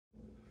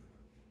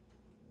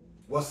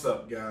What's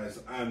up, guys?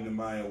 I'm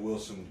Nehemiah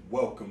Wilson.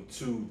 Welcome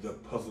to the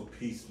Puzzle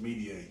Piece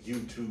Media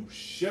YouTube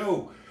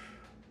show.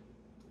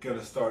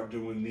 Gonna start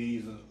doing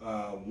these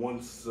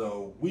once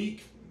a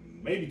week,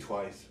 maybe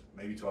twice,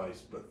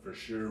 but for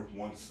sure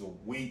once a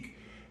week.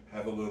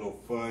 Have a little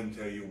fun,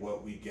 tell you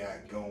what we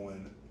got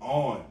going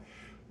on.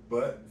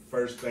 But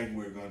first thing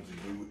we're going to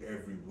do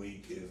every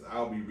week is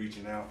I'll be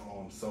reaching out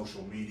on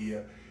social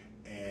media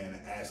and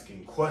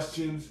asking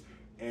questions.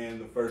 And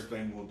the first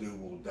thing we'll do,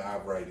 we'll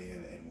dive right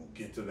in and we'll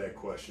get to that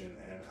question,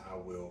 and I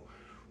will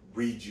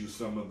read you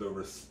some of the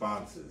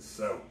responses.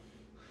 So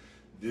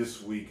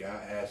this week I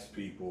asked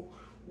people,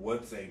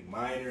 what's a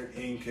minor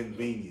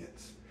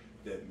inconvenience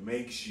that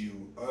makes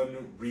you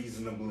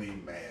unreasonably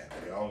mad?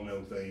 We all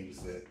know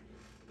things that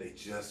they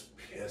just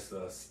piss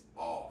us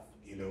off,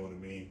 you know what I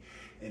mean?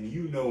 And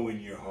you know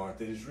in your heart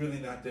that it's really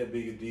not that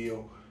big a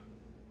deal,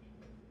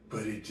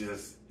 but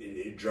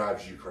it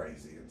drives you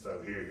crazy. And so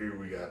here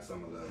we got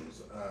some of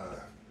those.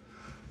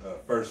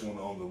 First one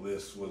on the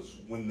list was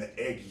when the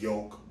egg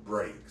yolk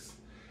breaks.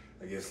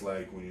 I guess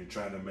like when you're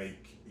trying to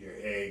make your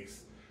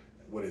eggs,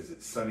 what is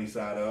it, sunny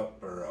side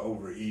up or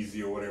over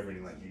easy or whatever,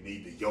 and like you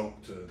need the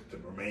yolk to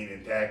remain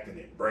intact and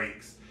it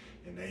breaks,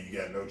 and then you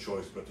got no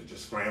choice but to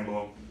just scramble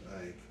them.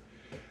 Like,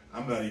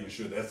 I'm not even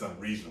sure that's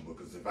unreasonable,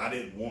 because if I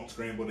didn't want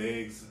scrambled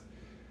eggs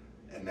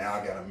and now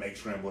I gotta make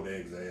scrambled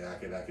eggs, I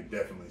could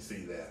definitely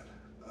see that.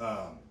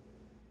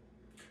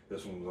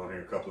 This one was on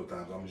here a couple of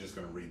times. I'm just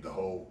gonna read the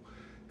whole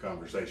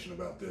conversation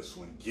about this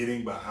one.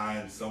 Getting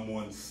behind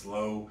someone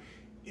slow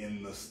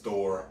in the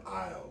store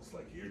aisles.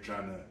 Like you're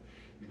trying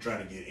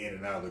to get in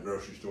and out of the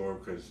grocery store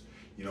because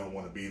you don't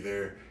want to be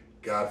there.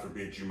 God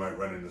forbid you might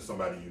run into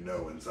somebody you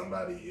know, and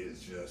somebody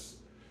is just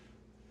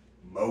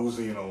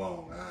moseying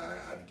along.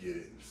 I get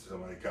it.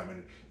 Somebody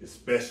coming,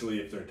 especially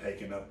if they're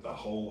taking up the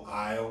whole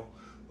aisle.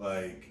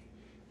 Like,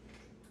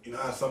 you know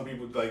how some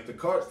people, like, the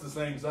cart's the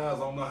same size. I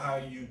don't know how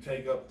you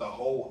take up the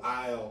whole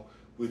aisle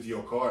with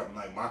your cart. And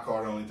like my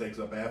cart only takes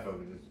up half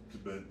of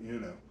it, but you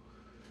know.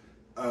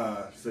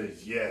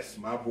 Says, yes,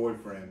 my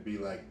boyfriend be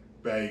like,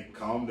 babe,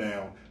 calm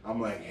down.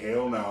 I'm like,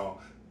 hell no,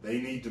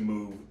 they need to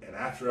move. And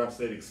after I've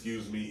said,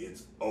 excuse me,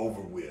 it's over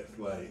with.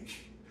 Like,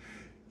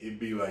 it'd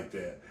be like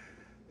that.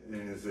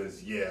 And it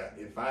says, yeah,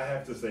 if I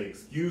have to say,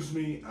 excuse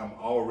me, I'm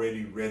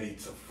already ready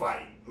to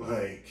fight.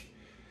 Like,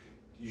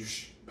 you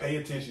pay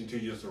attention to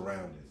your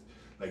surroundings.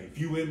 Like, if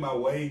you in my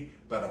way,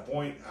 by the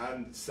point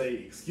I say,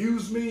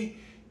 excuse me,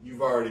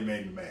 you've already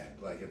made me mad.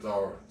 Like, it's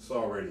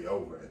already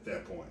over at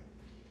that point.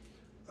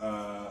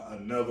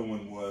 Another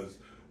one was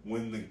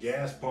when the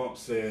gas pump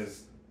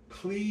says,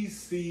 please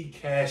see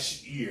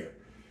cashier.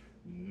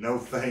 No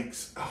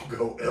thanks, I'll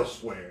go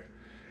elsewhere.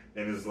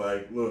 And it's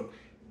like, look,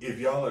 if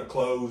y'all are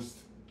closed,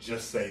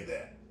 just say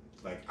that.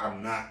 Like,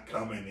 I'm not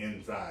coming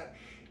inside.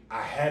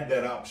 I had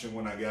that option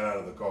when I got out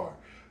of the car.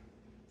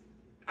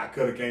 I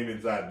could have came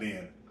inside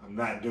then. I'm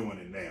not doing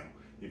it now.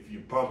 If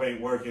your pump ain't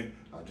working,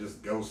 I'll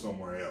just go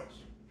somewhere else.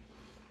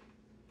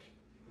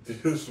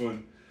 This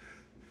one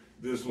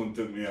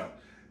took me out.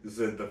 It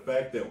said the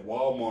fact that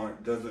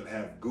Walmart doesn't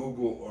have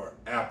Google or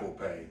Apple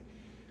Pay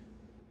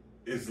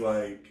is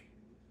like,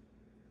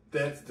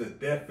 that's the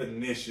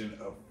definition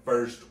of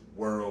first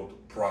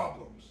world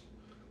problems.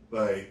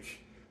 Like,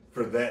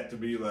 for that to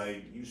be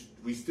like,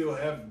 we still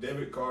have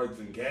debit cards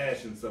and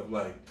cash and stuff,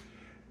 like,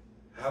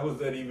 how is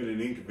that even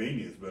an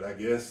inconvenience? But I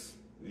guess,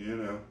 you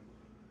know,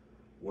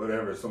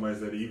 whatever. Somebody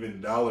said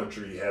even Dollar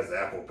Tree has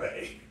Apple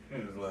Pay.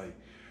 And it's like,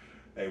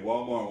 hey,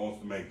 Walmart wants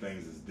to make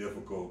things as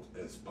difficult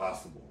as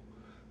possible.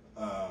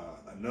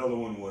 Another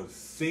one was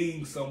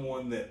seeing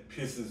someone that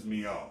pisses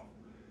me off.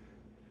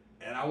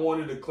 And I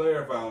wanted to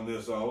clarify on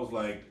this, so I was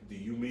like, do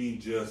you mean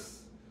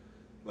just,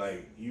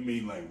 like,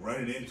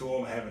 running into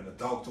them, having to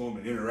talk to them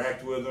and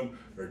interact with them,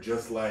 or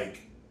just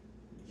like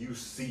you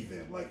see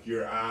them, like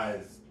your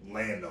eyes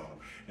land on them?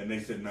 And they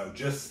said, no,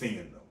 just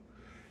seeing them.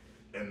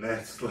 And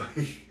that's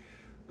like,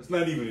 that's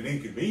not even an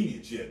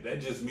inconvenience yet.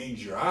 That just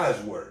means your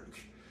eyes work.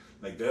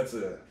 Like, that's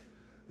a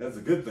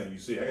good thing. You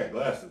see, I got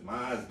glasses. My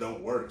eyes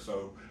don't work,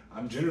 so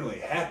I'm generally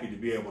happy to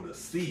be able to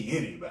see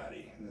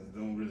anybody. I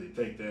don't really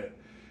take that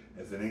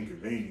as an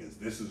inconvenience.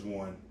 This is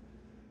one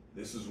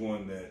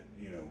that,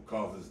 you know,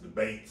 causes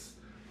debates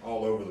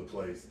all over the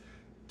place.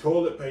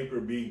 Toilet paper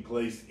being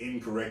placed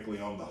incorrectly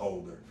on the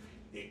holder.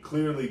 It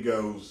clearly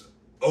goes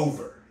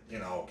over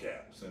in all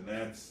caps, and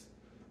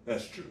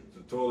that's true.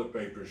 The toilet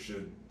paper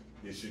should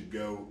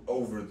go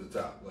over the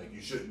top. Like,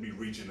 you shouldn't be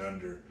reaching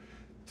under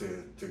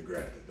to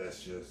grab it.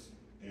 That's just,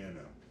 you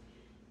know.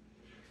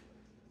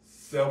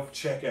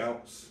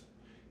 Self-checkouts.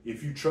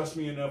 If you trust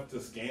me enough to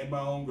scan my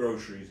own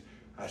groceries,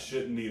 I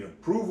shouldn't need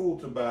approval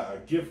to buy a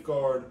gift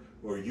card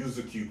or use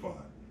a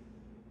coupon.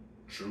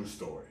 True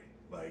story.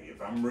 Like,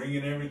 if I'm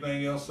ringing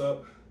everything else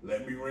up,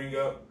 let me ring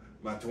up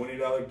my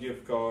 $20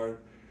 gift card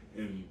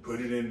and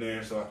put it in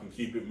there so I can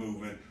keep it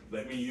moving.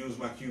 Let me use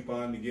my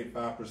coupon to get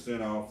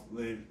 5% off.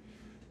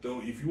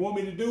 If you want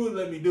me to do it,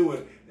 let me do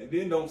it. And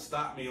then don't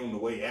stop me on the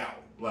way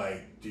out.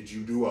 Like, did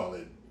you do all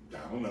that?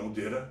 I don't know,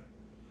 did I?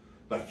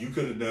 Like, you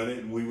could have done it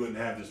and we wouldn't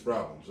have this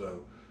problem.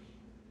 So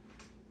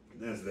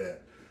that's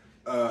that.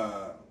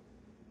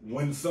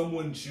 When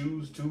someone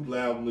chews too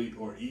loudly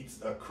or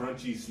eats a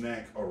crunchy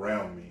snack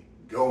around me,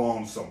 go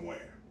on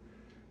somewhere.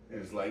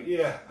 And it's like,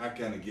 yeah, I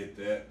kind of get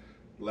that.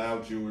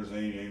 Loud chewers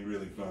ain't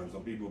really fun.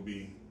 Some people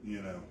be,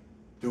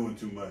 doing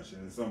too much.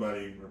 And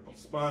somebody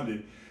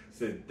responded,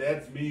 said,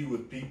 that's me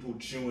with people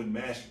chewing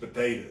mashed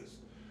potatoes.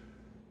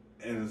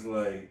 And it's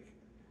like,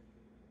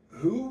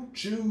 who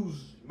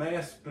chews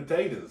mashed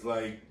potatoes?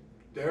 Like,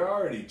 they're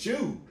already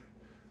chewed.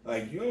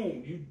 Like,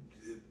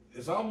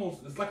 it's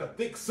like a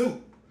thick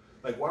soup.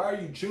 Like, why are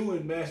you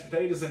chewing mashed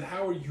potatoes and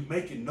how are you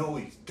making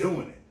noise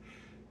doing it?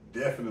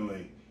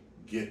 Definitely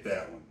get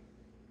that one.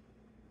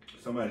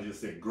 Somebody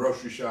just said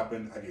grocery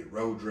shopping. I get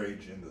road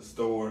rage in the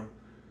store.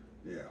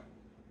 Yeah.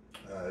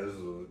 This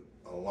is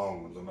a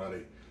long one.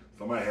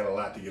 Somebody had a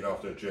lot to get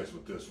off their chest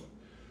with this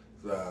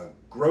one.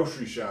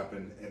 Grocery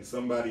shopping and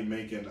somebody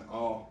moving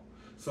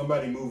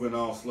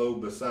all slow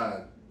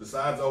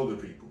besides older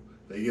people.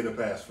 They get a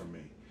pass from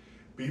me.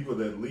 People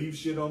that leave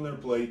shit on their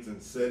plates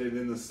and set it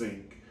in the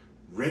sink,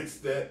 rinse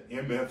that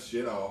MF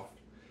shit off,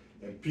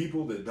 and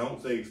people that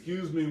don't say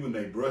excuse me when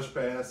they brush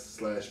past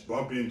 /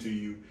 bump into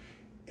you,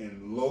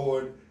 and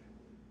Lord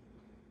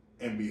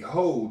and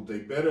behold, they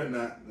better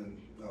not,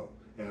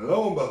 and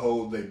lo and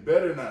behold, they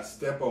better not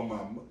step on my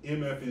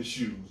MFing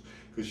shoes,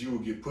 because you will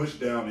get pushed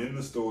down in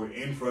the store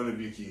in front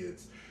of your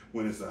kids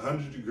when it's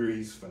 100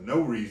 degrees for no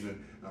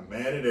reason. I'm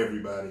mad at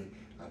everybody.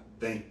 I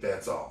think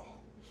that's all.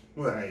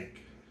 Like,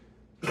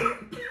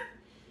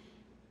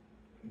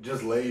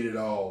 just laid it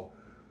all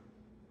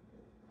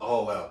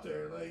out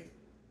there. Like,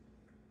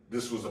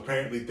 this was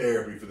apparently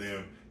therapy for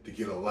them to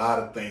get a lot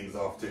of things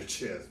off their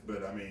chest.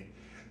 But I mean,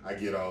 I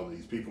get all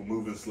these people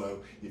moving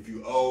slow. If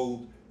you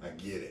old, I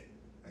get it.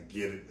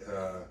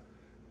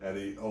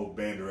 The old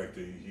band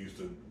director used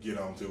to get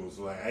on to was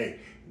like, hey,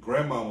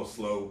 grandma was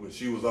slow, but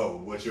she was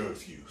old. What's your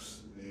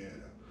excuse?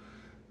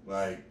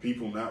 Like,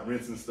 people not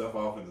rinsing stuff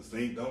off in the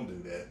sink, don't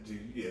do that.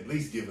 You at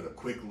least give it a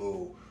quick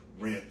little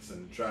rinse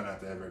and try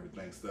not to have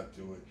everything stuck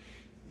to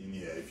it. And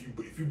yeah, if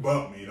you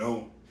bump me,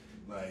 don't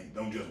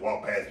just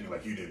walk past me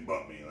like you didn't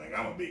bump me. Like,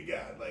 I'm a big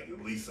guy. Like,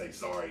 at least say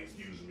sorry,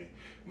 excuse me,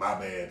 my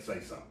bad, say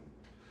something.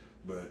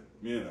 But,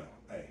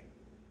 hey,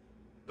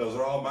 those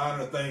are all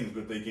minor things,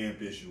 but they can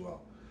piss you off.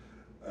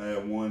 I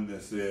had one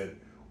that said,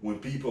 when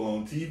people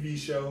on TV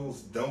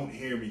shows don't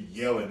hear me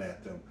yelling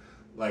at them,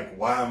 like,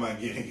 why am I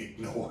getting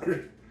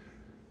ignored?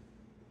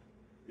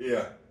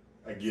 Yeah,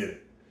 I get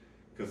it.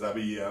 Because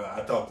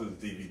I talk to the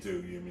TV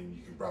too. I mean,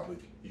 you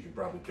can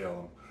probably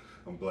tell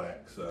I'm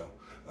black. So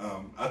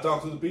I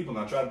talk to the people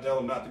and I try to tell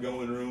them not to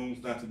go in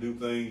rooms, not to do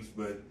things,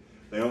 but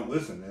they don't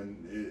listen,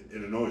 and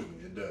it annoys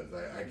me. It does.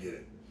 I get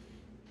it.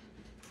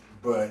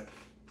 But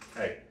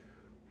hey,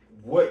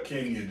 what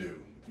can you do?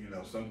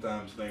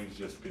 Sometimes things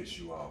just piss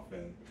you off,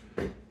 and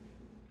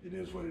it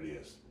is what it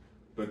is.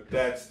 But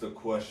that's the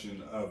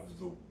question of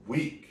the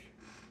week.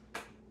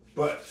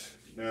 But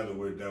now that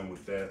we're done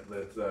with that,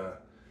 let's I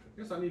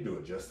guess I need to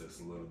adjust this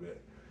a little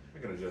bit. I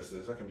can adjust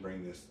this. I can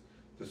bring this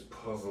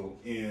puzzle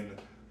in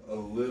a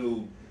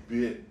little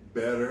bit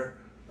better.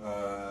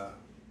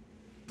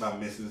 My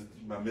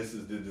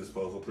missus did this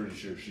puzzle. Pretty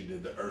sure she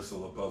did the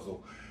Ursula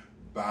puzzle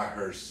by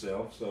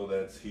herself. So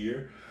that's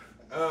here.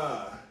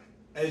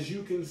 As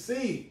you can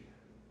see,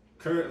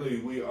 currently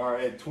we are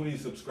at 20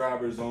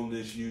 subscribers on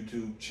this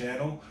YouTube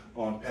channel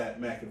on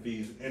Pat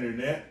McAfee's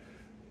Internet.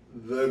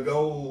 The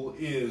goal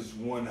is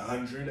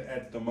 100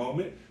 at the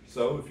moment.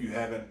 So if you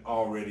haven't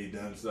already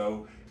done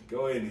so,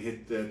 go ahead and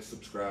hit that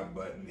subscribe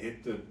button,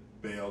 hit the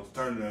bell,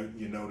 turn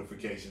your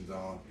notifications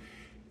on.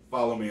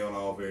 Follow me on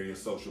all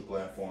various social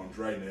platforms.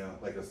 Right now,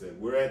 like I said,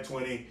 we're at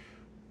 20,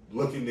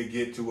 looking to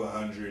get to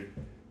 100.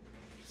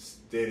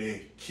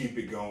 Steady, keep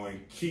it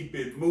going, keep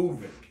it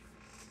moving.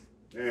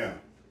 Yeah,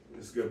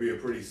 it's going to be a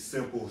pretty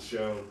simple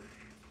show.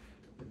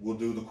 We'll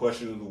do the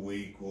question of the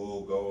week.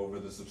 We'll go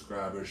over the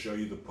subscribers, show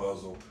you the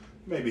puzzle,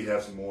 maybe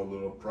have some more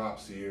little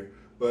props here.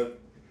 But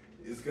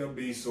it's going to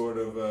be sort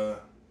of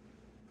a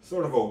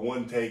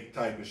one-take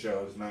type of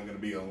show. It's not going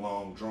to be a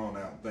long,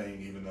 drawn-out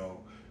thing, even though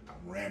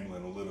I'm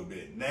rambling a little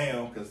bit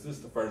now, because this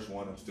is the first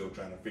one. I'm still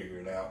trying to figure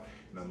it out,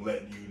 and I'm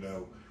letting you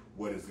know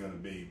what it's going to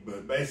be.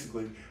 But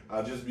basically,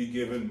 I'll just be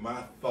giving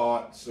my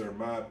thoughts or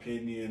my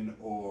opinion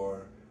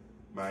or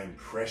my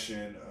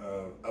impression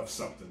of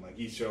something. Like,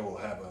 each show will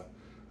have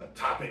a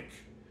topic,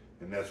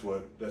 and that's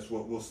what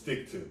we'll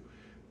stick to.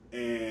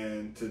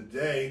 And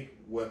today,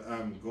 what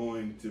I'm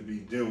going to be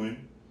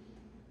doing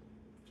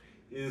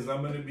is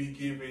I'm going to be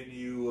giving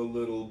you a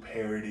little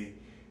parody.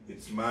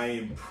 It's my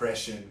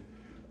impression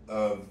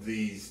of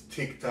these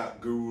TikTok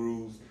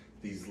gurus,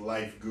 these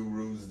life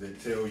gurus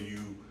that tell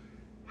you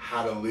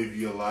how to live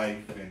your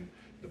life and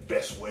the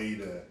best way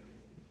to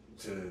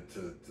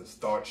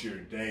start your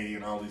day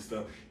and all these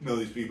stuff.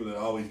 These people that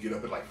always get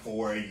up at like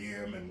 4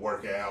 a.m. and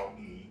work out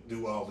and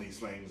do all these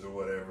things or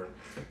whatever.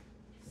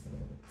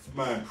 It's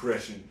my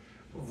impression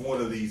of one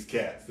of these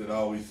cats that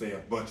always say a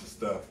bunch of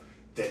stuff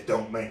that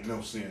don't make no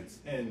sense.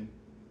 And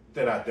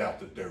that I doubt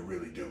that they're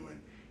really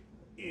doing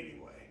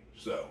anyway.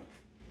 So,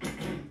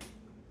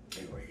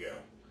 here we go.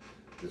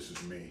 This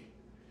is me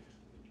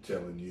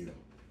telling you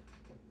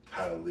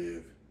how to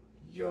live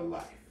your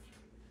life.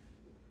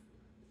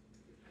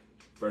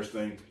 First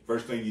thing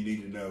you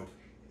need to know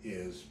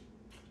is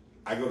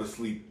I go to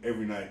sleep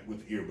every night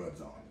with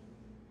earbuds on.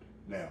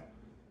 Now,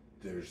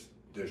 there's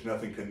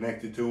nothing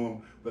connected to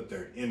them, but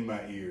they're in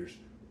my ears,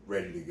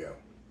 ready to go.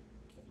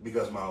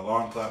 Because my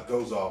alarm clock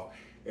goes off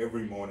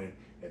every morning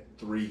at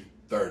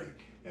 3:30.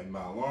 And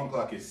my alarm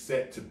clock is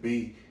set to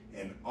be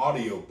an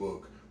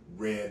audiobook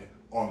read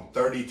on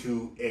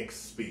 32x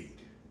speed.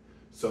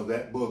 So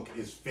that book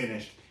is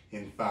finished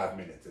in 5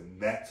 minutes. And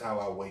that's how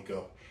I wake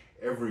up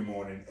every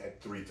morning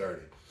at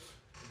 3:30.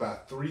 By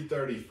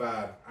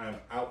 3:35, I'm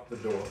out the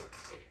door.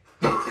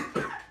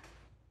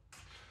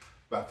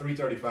 By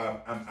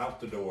 3:35, I'm out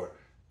the door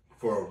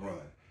for a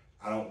run.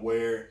 I don't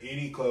wear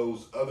any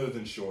clothes other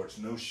than shorts,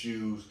 no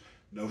shoes,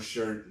 no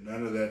shirt,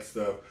 none of that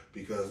stuff,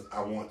 because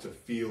I want to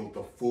feel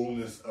the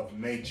fullness of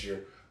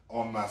nature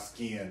on my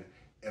skin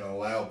and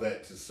allow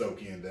that to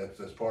soak in.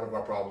 That's part of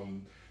our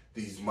problem.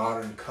 These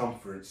modern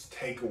comforts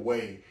take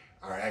away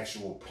our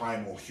actual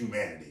primal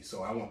humanity.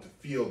 So I want to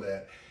feel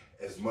that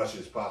as much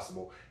as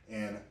possible.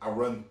 And I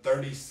run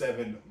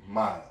 37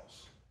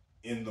 miles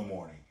in the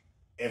morning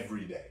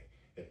every day.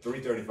 At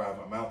 3:35,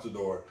 I'm out the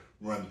door,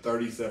 run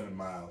 37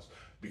 miles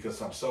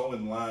because I'm so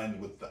in line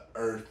with the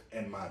earth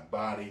and my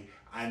body.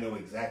 I know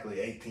exactly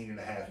 18 and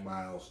a half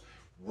miles,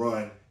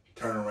 run,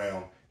 turn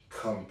around,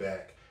 come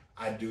back.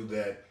 I do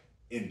that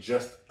in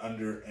just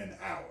under an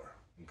hour,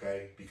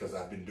 okay? Because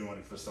I've been doing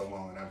it for so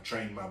long and I've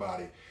trained my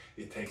body.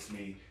 It takes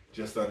me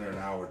just under an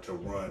hour to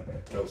run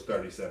those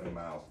 37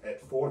 miles.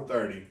 At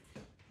 4:30,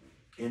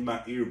 in my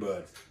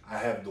earbuds, I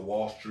have the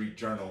Wall Street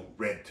Journal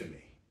read to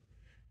me,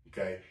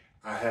 okay?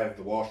 I have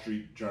the Wall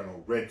Street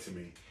Journal read to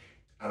me.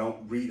 I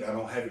don't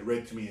have it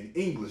read to me in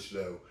English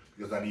though,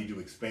 because I need to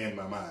expand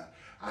my mind.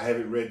 I have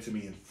it read to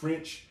me in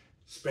French,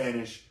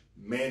 Spanish,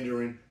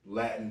 Mandarin,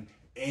 Latin,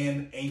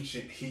 and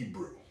ancient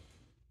Hebrew,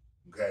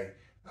 okay?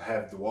 I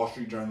have the Wall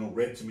Street Journal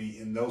read to me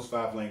in those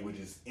 5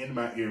 languages in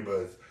my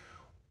earbuds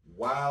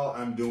while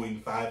I'm doing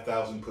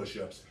 5,000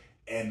 push-ups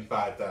and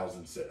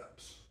 5,000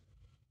 sit-ups.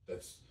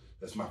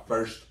 That's my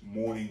first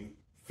morning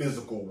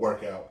physical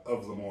workout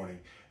of the morning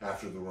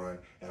after the run.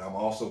 And I'm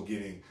also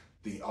getting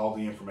all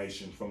the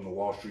information from the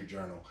Wall Street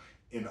Journal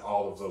in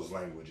all of those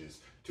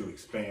languages to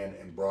expand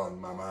and broaden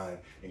my mind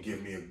and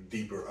give me a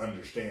deeper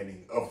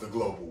understanding of the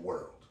global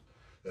world.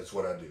 That's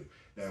what I do.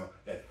 Now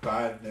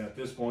at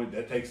this point,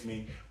 that takes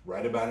me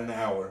right about an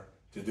hour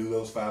to do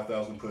those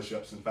 5,000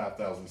 push-ups and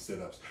 5,000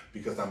 sit-ups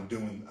because I'm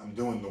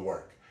doing the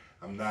work.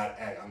 I'm not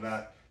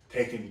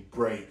taking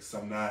breaks.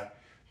 I'm not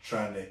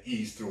trying to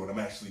ease through it. I'm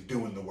actually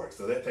doing the work.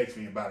 So that takes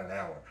me about an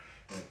hour.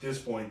 And at this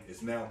point,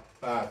 it's now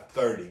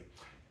 5:30.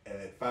 And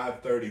at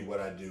 5:30, what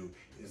I do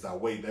is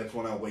that's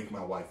when I wake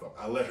my wife up.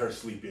 I let her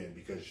sleep in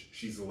because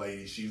she's a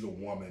lady, she's a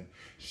woman.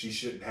 She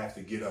shouldn't have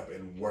to get up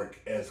and work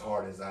as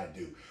hard as I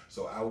do.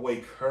 So I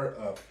wake her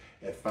up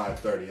at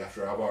 5:30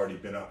 after I've already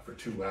been up for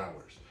 2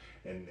 hours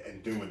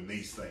and doing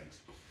these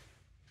things.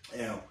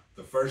 Now,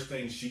 the first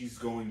thing she's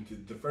going to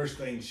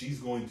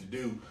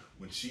do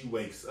when she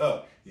wakes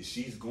up is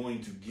she's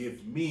going to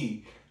give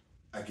me,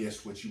 I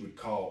guess, what you would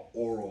call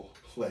oral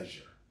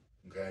pleasure.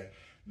 Okay?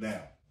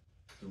 Now,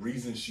 the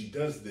reason she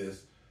does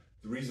this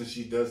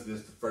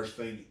the first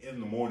thing in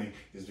the morning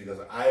is because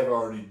I have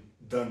already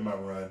done my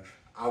run,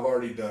 I've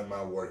already done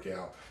my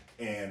workout,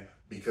 and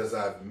because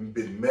I've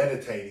been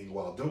meditating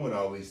while doing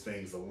all these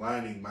things,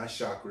 aligning my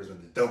chakras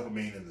and the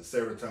dopamine and the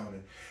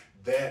serotonin,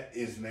 that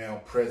is now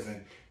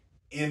present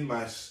in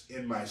my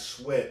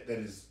sweat, that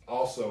is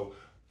also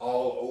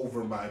all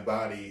over my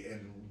body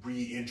and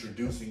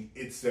reintroducing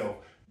itself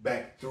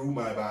back through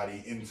my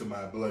body into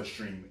my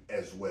bloodstream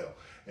as well.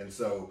 And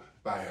so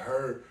by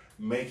her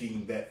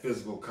making that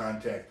physical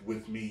contact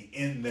with me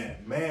in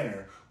that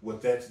manner,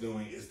 what that's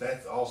doing is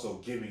that's also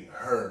giving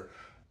her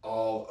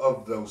all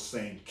of those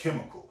same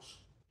chemicals.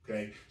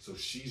 Okay, so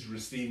she's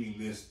receiving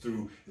this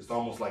through, it's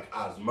almost like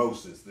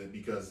osmosis, that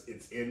because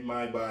it's in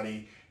my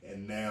body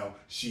and now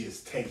she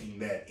is taking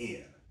that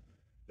in.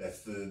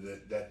 That's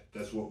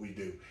that's what we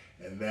do,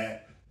 and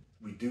that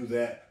we do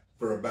that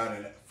for about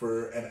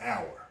an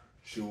hour.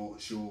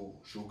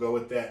 She'll go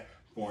at that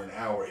for an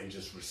hour and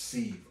just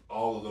receive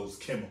all of those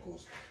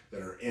chemicals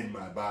that are in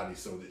my body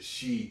so that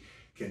she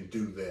can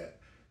do that.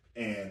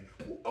 And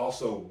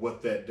also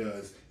what that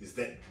does is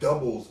that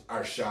doubles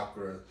our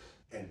chakra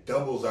and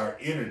doubles our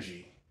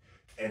energy.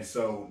 And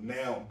so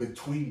now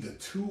between the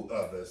two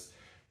of us,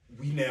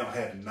 we now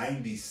have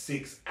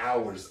 96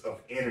 hours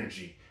of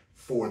energy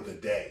for the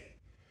day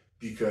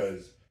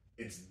because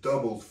it's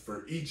doubled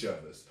for each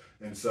of us.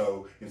 And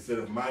so instead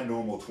of my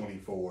normal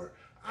 24,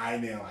 I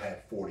now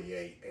have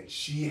 48 and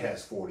she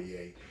has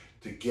 48.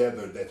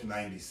 Together, that's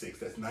 96.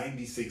 That's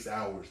 96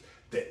 hours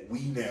that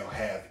we now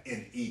have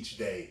in each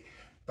day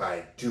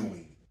by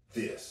doing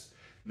this.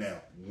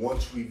 Now,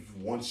 once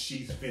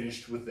she's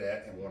finished with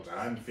that, and once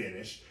I'm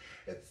finished,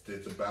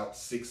 It's about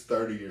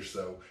 6:30 or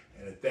so.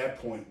 And at that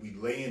point, we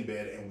lay in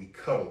bed and we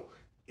cuddle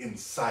in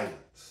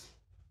silence.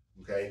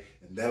 Okay?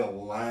 And that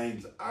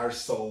aligns our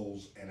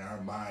souls and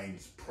our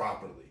minds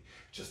properly.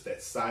 Just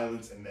that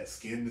silence and that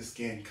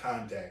skin-to-skin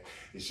contact.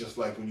 It's just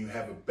like when you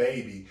have a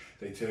baby,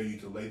 they tell you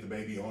to lay the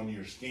baby on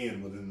your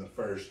skin within the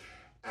first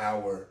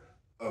hour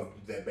of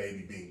that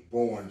baby being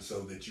born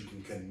so that you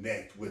can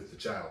connect with the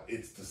child.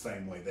 It's the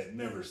same way. That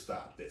never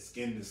stops, that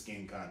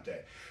skin-to-skin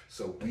contact.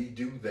 So we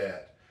do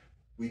that.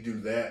 We do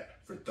that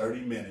for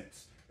 30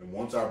 minutes. And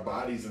once our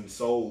bodies and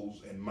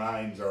souls and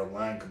minds are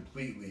aligned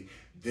completely,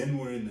 then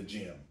we're in the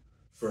gym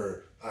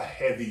for a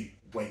heavy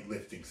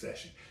weightlifting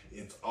session.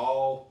 It's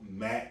all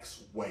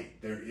max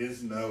weight. There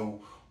is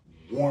no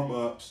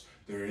warm-ups.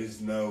 There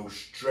is no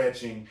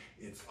stretching.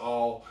 It's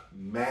all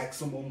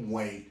maximum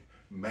weight,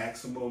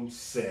 maximum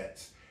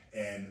sets.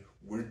 And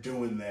we're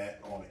doing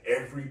that on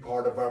every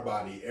part of our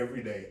body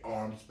every day.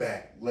 Arms,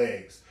 back,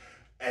 legs,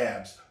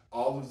 abs,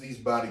 all of these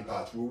body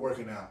parts. We're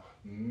working out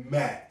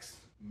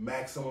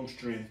maximum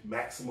strength,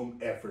 maximum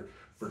effort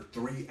for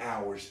 3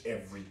 hours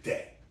every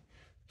day.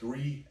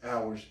 3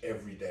 hours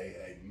every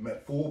day, a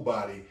full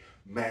body,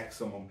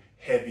 maximum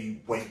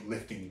heavy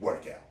weightlifting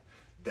workout.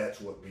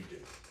 That's what we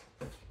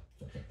do.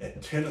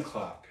 At 10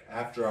 o'clock,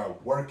 after our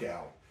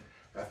workout,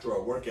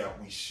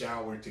 we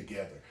shower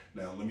together.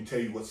 Now, let me tell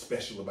you what's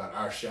special about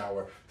our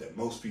shower that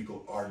most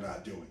people are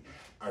not doing.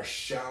 Our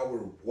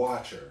shower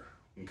water,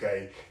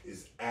 okay,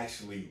 is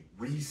actually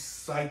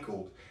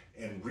recycled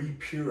and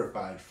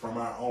repurified from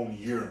our own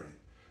urine,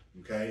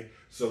 okay?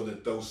 So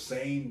that those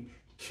same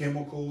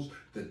chemicals,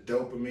 the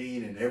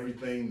dopamine and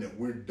everything that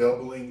we're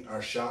doubling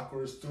our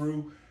chakras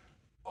through,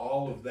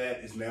 all of that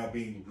is now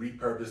being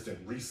repurposed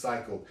and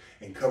recycled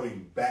and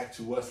coming back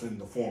to us in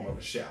the form of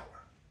a shower,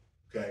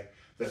 okay?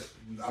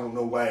 I don't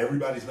know why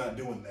everybody's not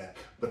doing that,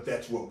 but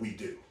that's what we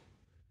do.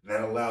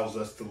 That allows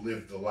us to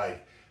live the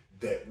life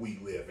that we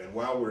live. And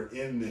while we're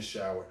in this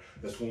shower,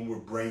 that's when we're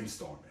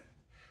brainstorming.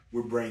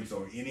 We're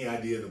brainstorming any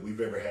idea that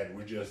we've ever had.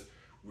 We're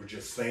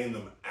just saying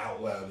them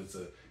out loud. It's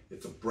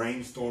a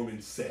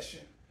brainstorming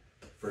session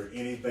for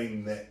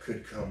anything that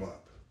could come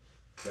up.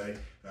 Okay?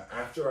 Now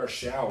after our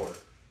shower,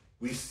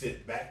 we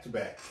sit back to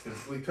back,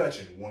 physically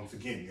touching. Once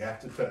again, you have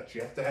to touch.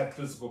 You have to have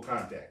physical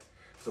contact.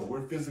 So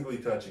we're physically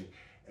touching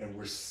and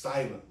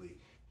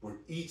we're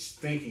each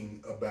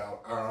thinking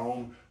about our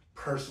own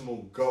personal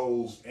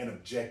goals and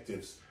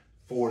objectives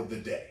for the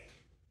day.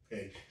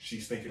 Okay?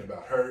 She's thinking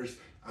about hers,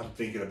 I'm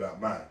thinking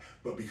about mine.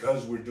 But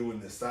because we're doing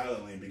this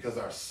silently and because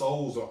our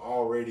souls are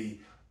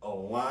already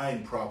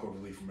aligned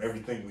properly from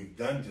everything we've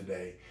done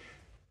today,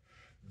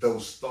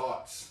 those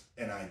thoughts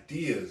and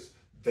ideas,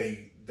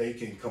 they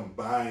can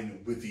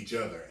combine with each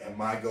other, and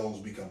my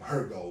goals become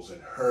her goals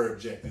and her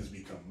objectives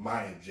become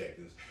my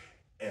objectives.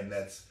 And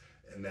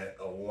that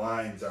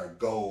aligns our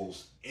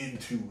goals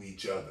into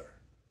each other.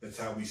 That's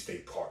how we stay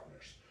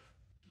partners.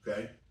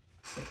 Okay?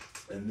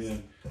 And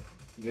then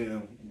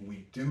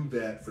we do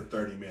that for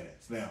 30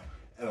 minutes. Now,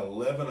 at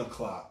 11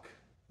 o'clock,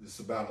 it's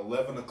about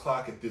 11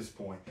 o'clock at this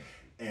point,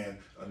 and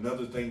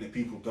another thing that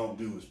people don't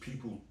do is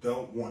people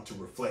don't want to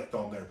reflect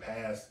on their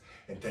past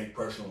and take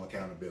personal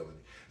accountability.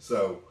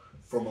 So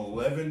from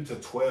 11 to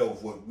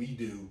 12, what we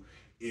do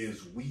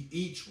is we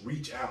each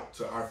reach out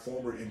to our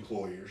former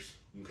employers,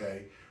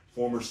 okay,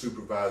 former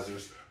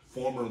supervisors,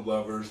 former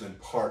lovers and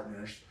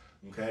partners,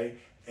 okay,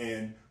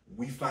 and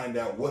we find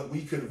out what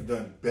we could have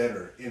done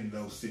better in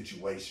those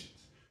situations.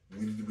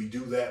 We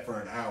do that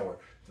for an hour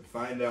to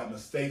find out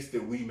mistakes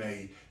that we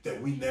made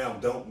that we now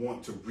don't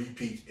want to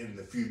repeat in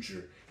the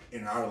future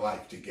in our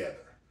life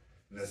together.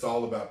 And it's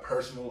all about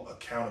personal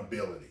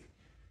accountability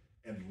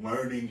and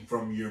learning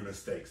from your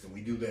mistakes. And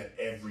we do that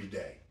every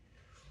day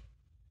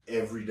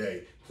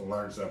to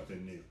learn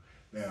something new.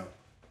 Now,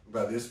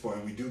 by this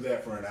point, we do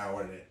that for an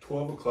hour, and at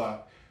 12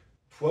 o'clock,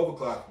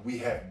 we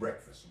have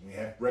breakfast. We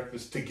have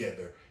breakfast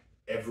together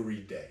every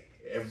day,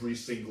 every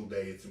single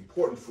day. It's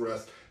important for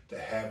us to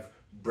have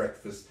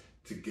breakfast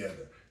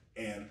together.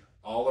 And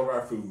all of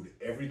our food,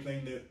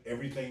 everything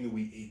that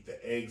we eat, the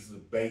eggs, the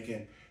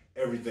bacon,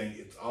 everything,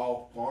 it's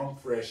all farm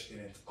fresh and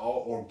it's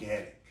all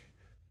organic,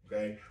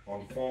 okay?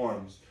 On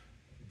farms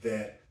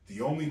that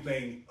the only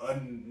thing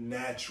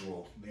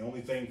unnatural, the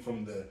only thing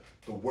from the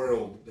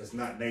world that's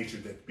not nature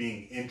that's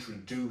being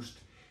introduced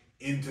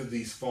into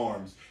these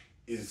farms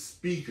is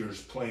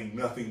speakers playing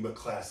nothing but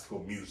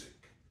classical music,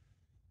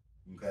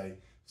 okay?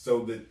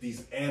 So that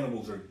these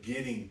animals are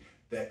getting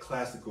that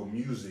classical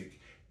music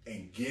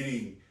and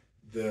getting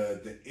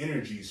the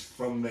energies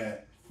from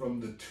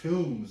the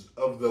tunes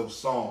of those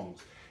songs,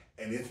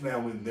 and it's now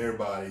in their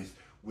bodies,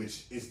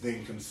 which is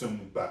then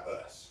consumed by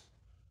us.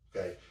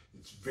 Okay,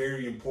 it's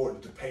very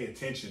important to pay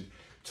attention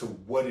to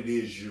what it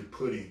is you're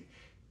putting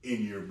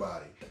in your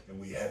body. And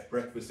we have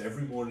breakfast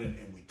every morning,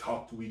 and we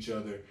talk to each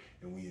other,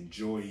 and we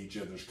enjoy each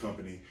other's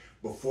company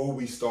before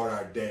we start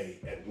our day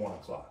at 1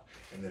 o'clock.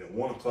 And then at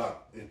 1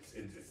 o'clock,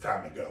 it's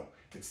time to go.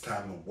 It's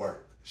time to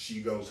work.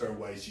 She goes her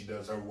way, she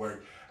does her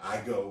work.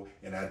 I go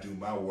and I do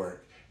my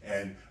work.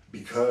 And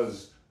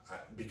because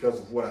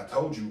of what I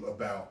told you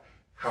about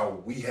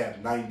how we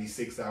have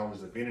 96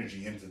 hours of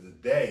energy into the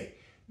day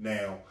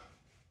now,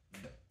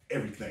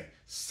 everything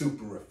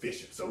super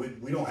efficient. So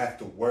we don't have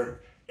to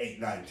work 8,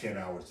 9, 10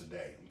 hours a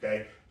day,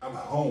 okay? I'm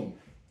home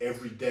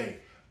every day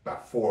by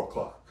 4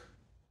 o'clock.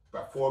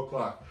 By 4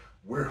 o'clock,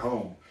 we're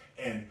home,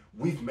 and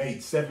we've made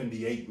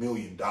 $78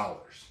 million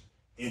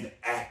in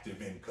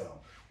active income.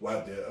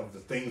 Of the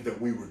things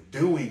that we were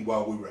doing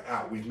while we were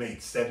out, we've made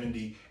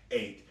 $78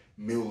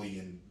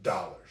 million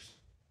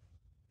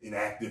in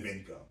active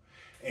income.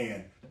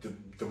 And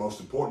the most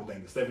important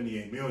thing, the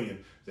 78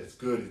 million, that's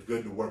good. It's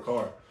good to work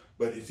hard,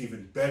 but it's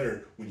even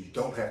better when you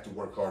don't have to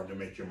work hard to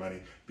make your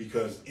money,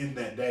 because in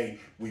that day,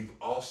 we've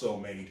also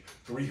made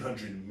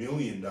 $300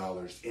 million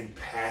in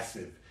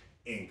passive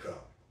income,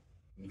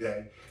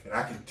 okay? And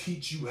I can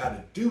teach you how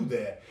to do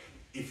that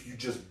if you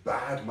just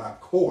buy my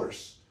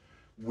course,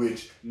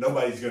 which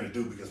nobody's gonna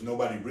do because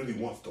nobody really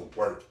wants to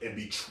work and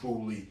be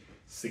truly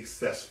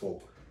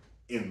successful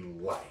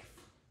in life,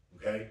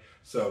 okay?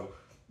 So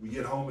we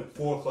get home at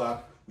 4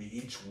 o'clock, we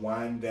each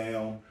wind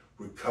down,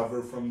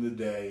 recover from the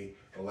day,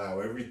 allow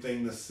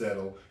everything to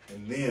settle,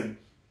 and then,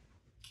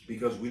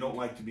 because we don't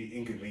like to be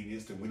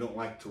inconvenienced and we don't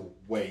like to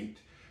wait,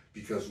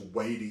 because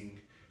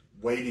waiting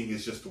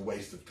is just a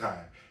waste of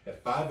time.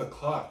 At 5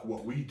 o'clock,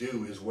 what we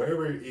do is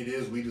wherever it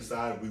is we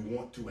decide we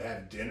want to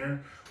have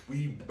dinner,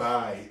 we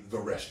buy the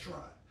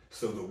restaurant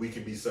so that we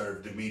can be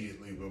served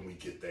immediately when we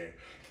get there.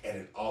 And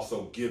it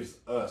also gives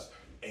us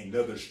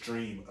another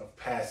stream of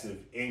passive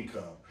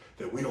income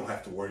that we don't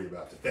have to worry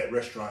about. That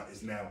restaurant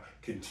is now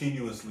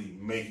continuously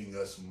making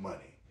us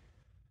money.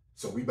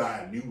 So we buy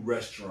a new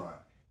restaurant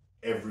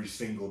every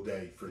single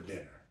day for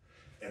dinner.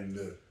 And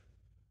the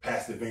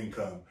passive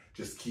income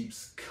just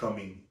keeps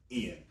coming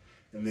in.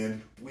 And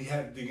then we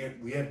have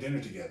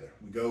dinner together.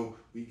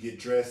 We get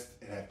dressed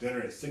and have dinner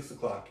at 6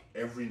 o'clock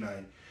every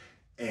night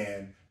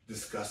and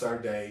discuss our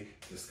day,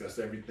 discuss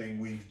everything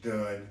we've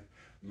done,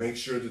 make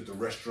sure that the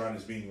restaurant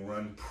is being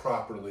run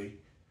properly,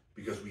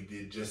 because we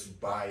did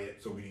just buy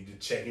it, so we need to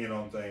check in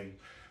on things,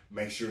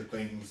 make sure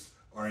things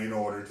are in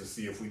order to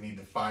see if we need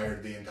to fire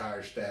the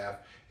entire staff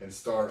and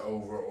start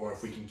over, or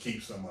if we can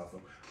keep some of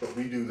them. But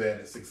we do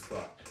that at 6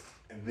 o'clock.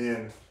 And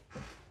then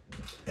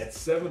at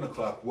 7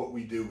 o'clock, what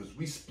we do is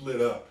we split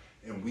up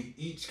and we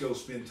each go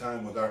spend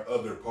time with our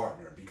other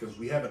partner, because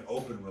we have an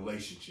open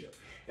relationship.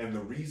 And the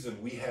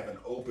reason we have an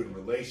open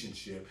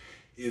relationship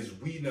is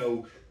we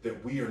know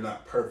that we are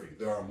not perfect.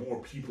 There are more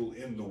people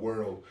in the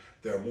world.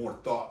 There are more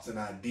thoughts and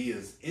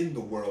ideas in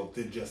the world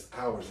than just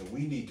ours. And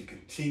we need to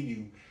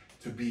continue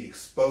to be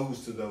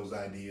exposed to those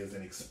ideas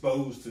and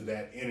exposed to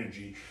that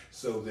energy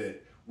so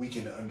that we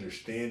can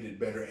understand it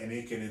better and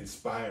it can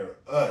inspire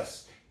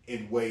us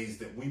in ways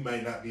that we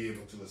might not be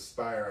able to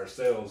inspire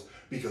ourselves,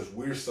 because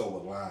we're so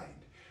aligned.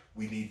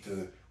 We need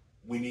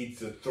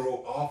to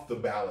throw off the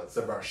balance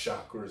of our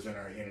chakras and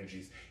our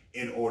energies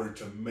in order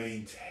to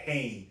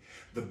maintain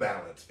the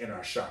balance in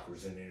our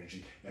chakras and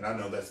energy. And I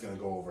know that's going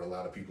to go over a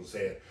lot of people's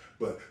head,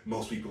 but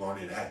most people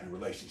aren't in happy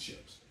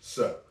relationships.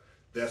 So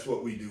that's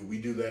what we do. We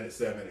do that at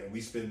 7, and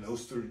we spend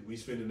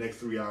the next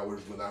 3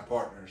 hours with our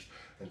partners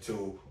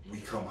until we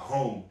come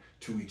home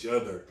to each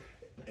other.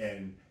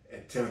 And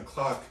at 10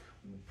 o'clock,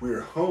 we're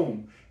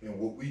home. And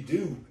what we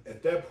do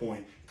at that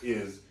point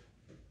is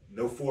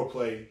no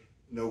foreplay,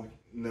 no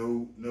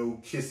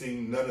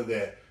kissing, none of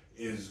that.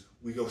 Is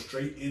we go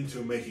straight into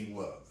making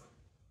love.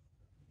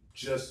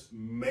 Just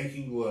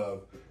making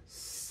love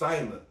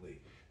silently.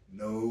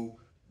 No,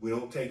 we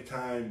don't take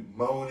time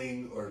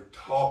moaning or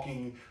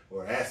talking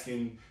or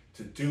asking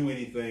to do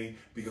anything,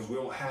 because we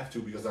don't have to,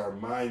 because our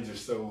minds are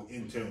so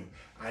in tune.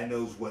 I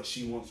knows what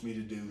she wants me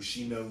to do.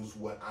 She knows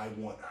what I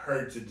want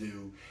her to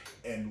do.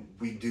 And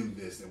we do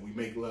this, and we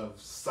make love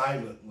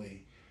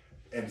silently.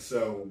 And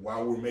so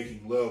while we're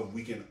making love,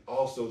 we can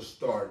also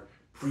start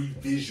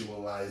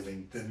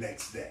pre-visualizing the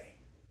next day.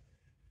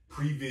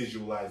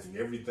 Pre-visualizing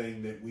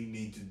everything that we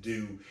need to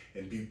do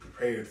and be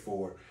prepared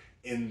for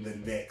in the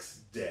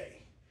next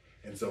day.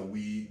 And so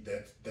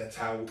that's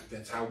how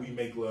we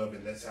make love,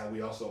 and that's how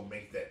we also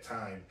make that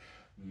time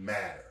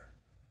matter.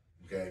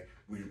 Okay,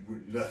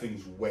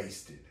 nothing's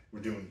wasted.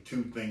 We're doing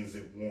 2 things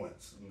at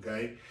once.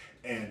 Okay,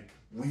 and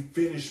we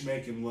finish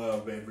making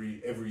love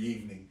every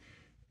evening,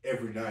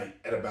 every night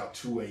at about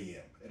 2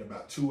 a.m. At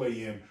about 2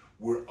 a.m.,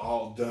 we're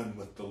all done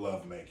with the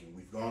love making.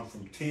 We've gone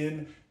from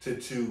 10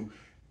 to 2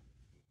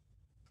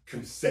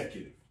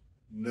 consecutive,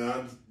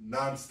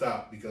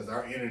 non-stop, because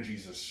our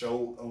energies are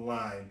so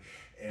aligned,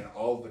 and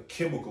all the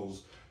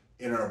chemicals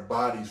in our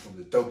bodies, from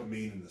the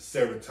dopamine and the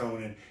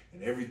serotonin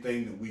and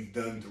everything that we've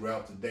done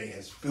throughout the day,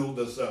 has filled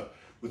us up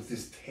with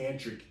this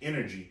tantric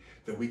energy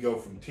that we go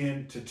from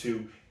 10 to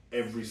 2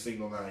 every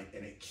single night,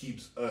 and it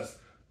keeps us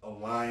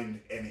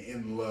aligned and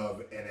in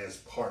love and as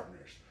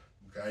partners.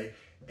 Okay,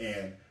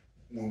 and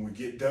when we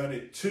get done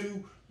at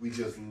 2, we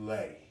just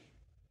lay.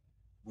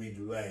 We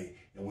lay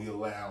and we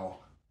allow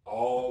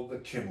all the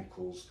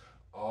chemicals,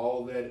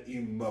 all that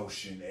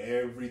emotion,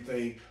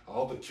 everything,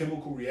 all the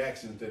chemical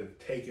reactions that have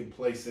taken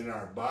place in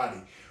our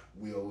body,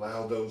 we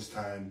allow those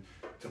time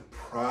to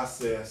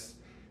process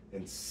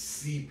and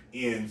seep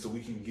in so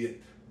we can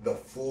get the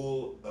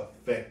full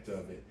effect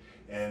of it.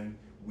 And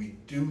we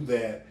do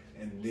that,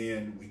 and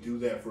then we do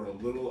that for a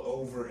little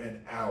over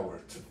an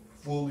hour to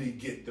fully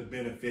get the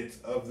benefits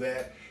of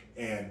that,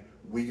 and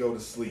we go to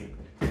sleep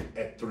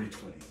at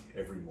 3:20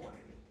 every morning.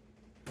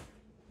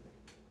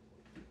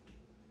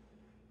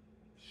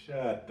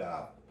 Shut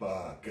the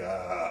fuck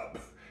up.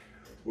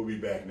 We'll be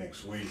back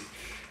next week.